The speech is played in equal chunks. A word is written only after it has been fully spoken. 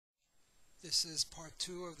This is part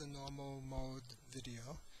 2 of the normal mode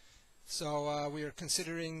video. So we are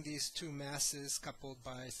considering these two masses coupled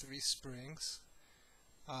by 3 springs.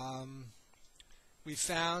 We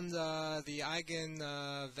found the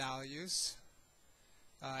eigenvalues,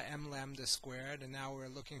 m lambda squared, and now we're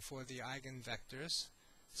looking for the eigenvectors.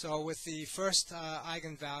 So with the first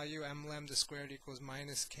eigenvalue, m lambda squared equals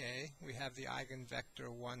minus k, we have the eigenvector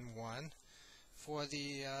 1, 1. For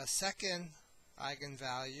the second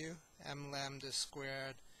eigenvalue, m lambda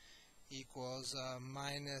squared equals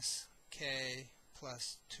minus k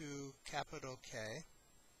plus 2 capital K.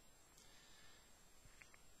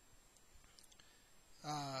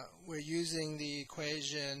 We're using the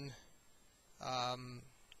equation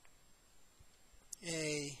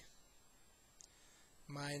A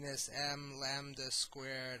minus m lambda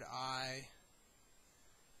squared I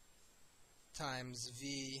times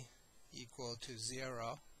V equal to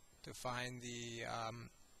 0 to find the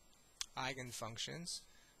eigenfunctions.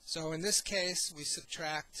 So in this case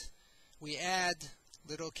we add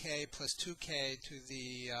little k plus 2k to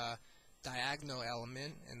the diagonal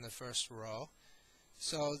element in the first row.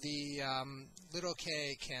 So the little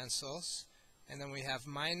k cancels, and then we have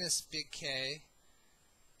minus big K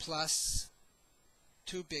plus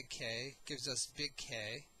 2 big K gives us big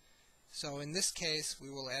K. So in this case we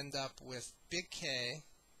will end up with big K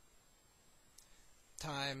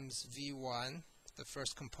times V1, the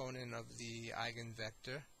first component of the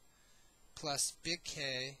eigenvector, plus big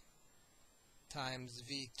K times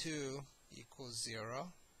V2 equals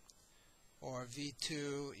 0, or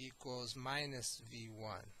V2 equals minus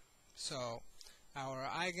V1. So our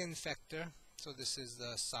eigenvector, so this is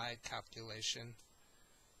the side calculation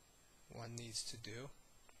one needs to do.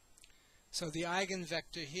 So the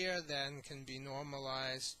eigenvector here then can be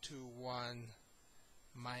normalized to 1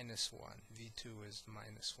 minus 1. V2 is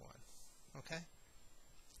minus 1. Okay?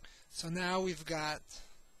 So now we've got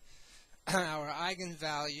our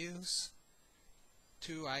eigenvalues,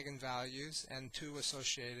 2 eigenvalues, and 2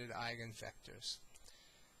 associated eigenvectors.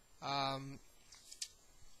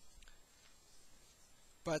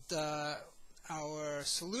 But our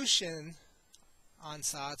solution on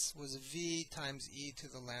SATS was v times e to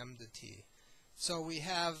the lambda t. So we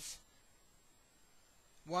have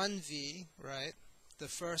 1v, right? The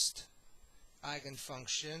first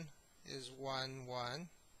eigenfunction is 1, 1.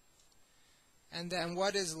 And then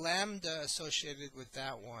what is lambda associated with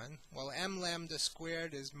that one? Well, m lambda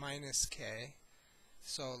squared is minus k.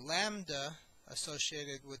 So lambda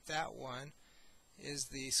associated with that one is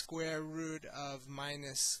the square root of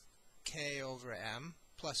minus k over m,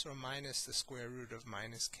 plus or minus the square root of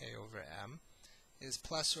minus k over m, is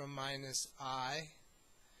plus or minus I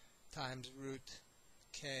times root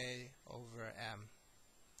k over m,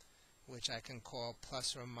 which I can call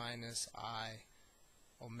plus or minus I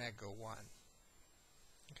omega 1.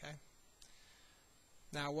 Okay.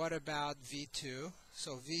 Now what about V2?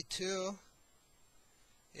 So V2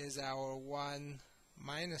 is our 1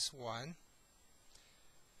 minus 1,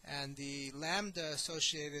 and the lambda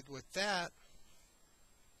associated with that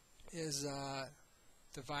is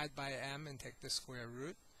divide by m and take the square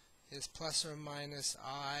root, is plus or minus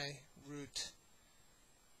I root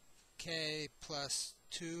k plus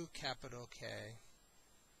 2 capital K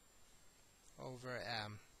over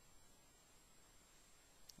m,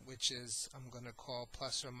 which is, I'm going to call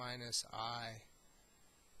plus or minus I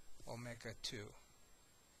omega 2.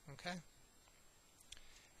 Okay?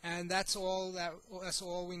 And that's all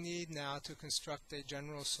we need now to construct a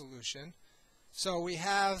general solution. So we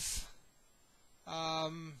have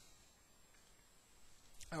our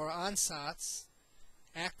ansatz,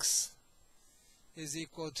 x is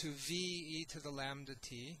equal to v e to the lambda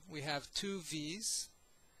t. We have 2 v's,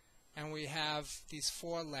 and we have these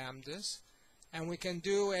 4 lambdas. And we can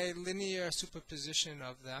do a linear superposition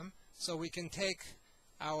of them. So we can take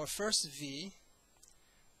our first v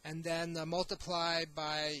and then multiply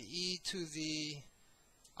by e to the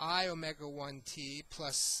I omega 1t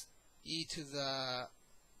plus e to the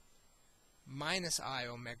minus I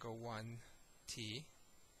omega 1t.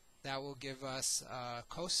 That will give us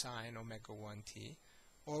cosine omega 1t.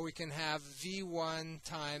 Or we can have v1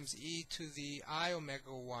 times e to the I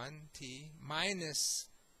omega 1t minus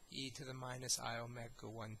e to the minus I omega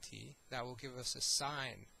 1t. That will give us a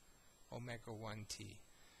sine omega 1t.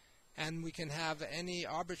 And we can have any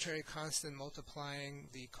arbitrary constant multiplying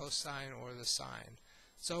the cosine or the sine.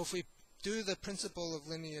 So if we do the principle of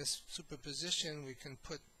linear superposition, we can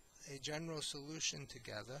put a general solution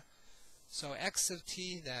together. So x of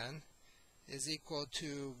t then is equal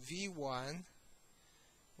to v1,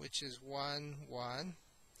 which is 1, 1,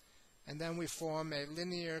 and then we form a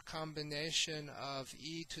linear combination of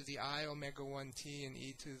e to the I omega 1t and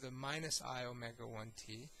e to the minus I omega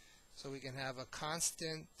 1t. So we can have a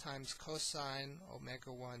constant times cosine omega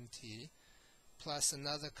 1t plus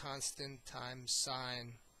another constant times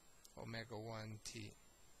sine omega 1t.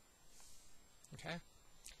 Okay?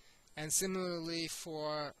 And similarly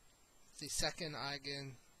for the second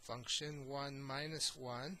eigenfunction, 1 minus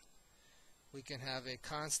 1, we can have a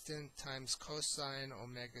constant times cosine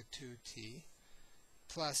omega 2t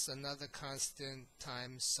plus another constant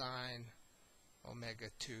times sine omega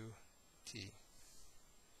 2t.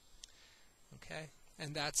 Okay?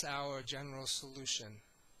 And that's our general solution,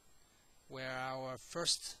 where our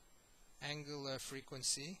first angular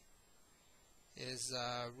frequency is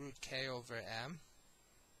root k over m,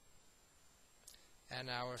 and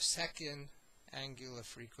our second angular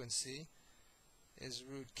frequency is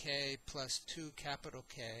root k plus 2 capital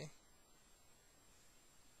K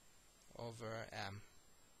over m.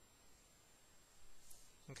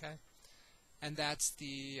 Okay? And that's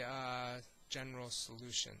the general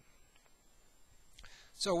solution.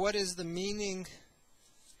 So what is the meaning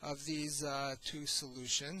of these two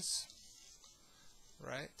solutions?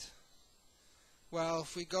 Right? Well,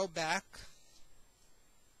 if we go back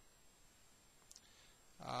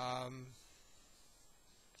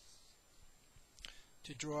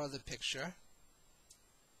to draw the picture,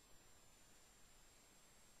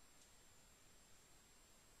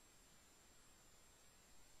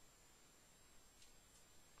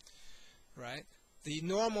 right? The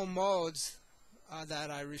normal modes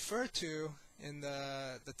that I refer to in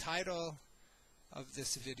the title of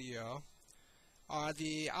this video are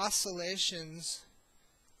the oscillations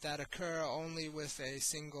that occur only with a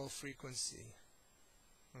single frequency.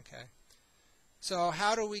 Okay? So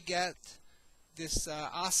how do we get this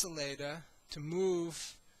oscillator to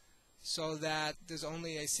move so that there's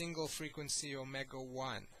only a single frequency omega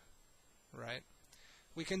 1, right?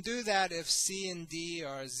 We can do that if C and D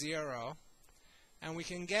are 0, and we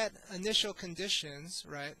can get initial conditions,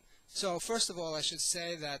 right? So first of all, I should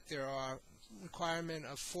say that there are requirement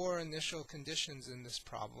of 4 initial conditions in this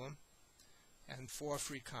problem, and 4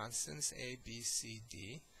 free constants, A, B, C,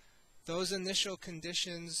 D. Those initial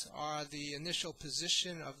conditions are the initial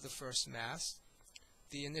position of the first mass,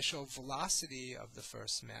 the initial velocity of the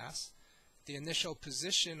first mass, the initial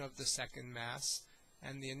position of the second mass,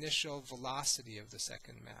 and the initial velocity of the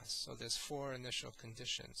second mass. So there's 4 initial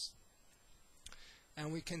conditions.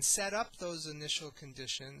 And we can set up those initial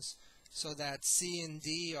conditions so that C and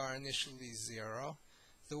D are initially 0.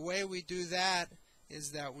 The way we do that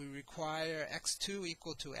is that we require x2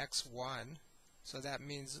 equal to x1. So that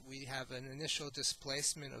means we have an initial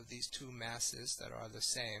displacement of these two masses that are the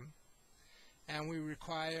same. And we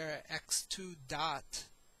require x2 dot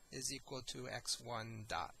is equal to x1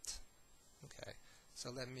 dot. Okay, so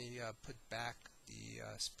let me put back the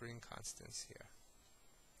spring constants here.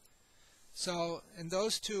 So in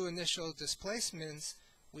those two initial displacements,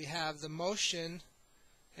 we have the motion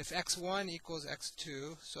if x1 equals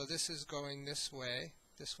x2, so this is going this way,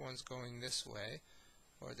 this one's going this way,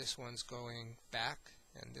 or this one's going back,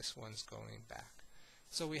 and this one's going back.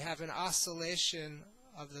 So we have an oscillation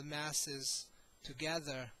of the masses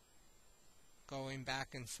together going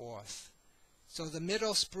back and forth. So the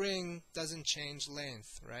middle spring doesn't change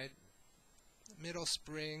length, right? Middle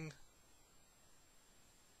spring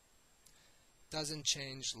doesn't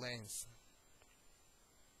change length,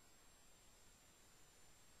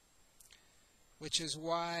 which is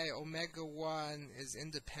why omega 1 is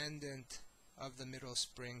independent of the middle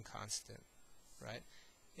spring constant, right?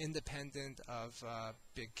 Independent of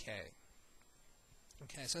big K.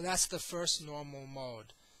 Okay, so that's the first normal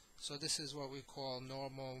mode. So this is what we call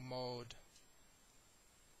normal mode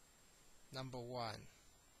number 1.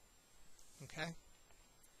 Okay?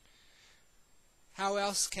 How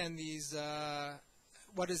else can these,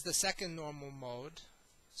 what is the second normal mode?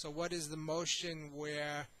 So what is the motion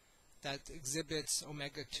where that exhibits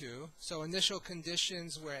omega 2? So initial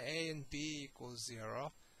conditions where A and B equals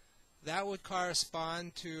 0. That would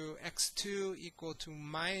correspond to x2 equal to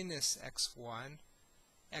minus x1,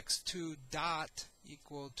 x2 dot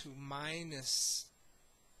equal to minus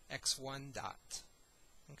x1 dot.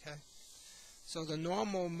 Okay? So the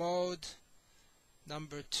normal mode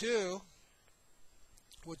number 2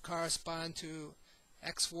 would correspond to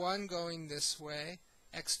x1 going this way,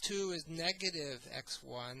 x2 is negative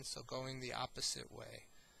x1, so going the opposite way,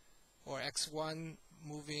 or x1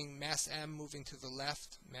 moving, mass m moving to the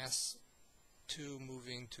left, mass 2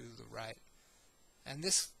 moving to the right. And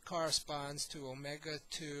this corresponds to omega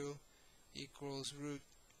 2 equals root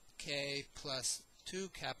k plus 2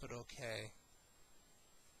 capital K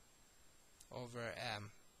over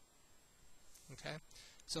m. Okay?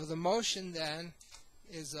 So the motion then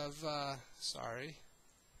is of,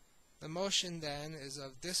 the motion then is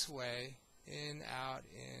of this way, in, out,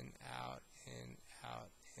 in, out, in, out,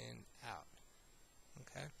 in, out.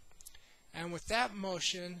 Okay? And with that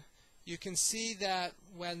motion, you can see that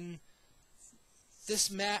when this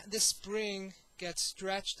spring gets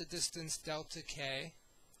stretched a distance delta k,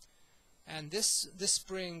 and this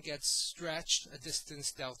spring gets stretched a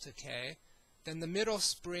distance delta k, then the middle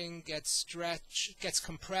spring gets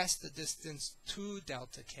compressed a distance 2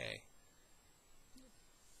 delta k.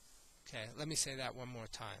 Okay, let me say that one more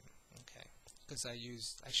time. Okay, because I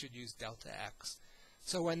should use delta x.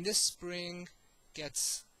 So when this spring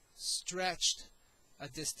gets stretched a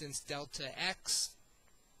distance delta x,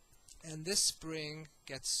 and this spring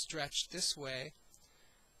gets stretched this way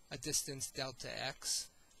a distance delta x,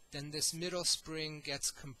 then this middle spring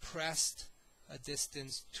gets compressed a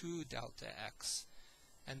distance 2 delta x.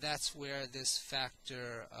 And that's where this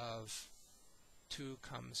factor of 2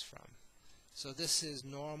 comes from. So this is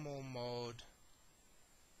normal mode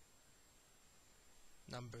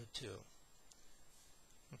number 2.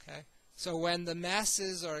 Okay? So when the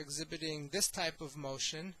masses are exhibiting this type of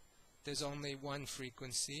motion, there's only one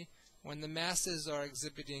frequency. When the masses are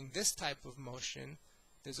exhibiting this type of motion,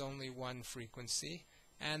 there's only one frequency.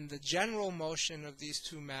 And the general motion of these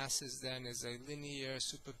two masses then is a linear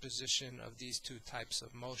superposition of these two types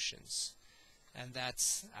of motions. And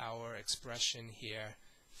that's our expression here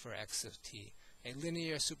for x of t. A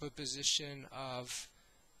linear superposition of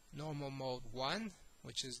normal mode 1,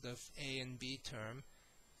 which is the a and b term,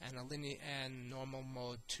 and normal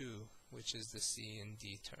mode 2, which is the c and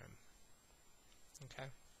d term. Okay?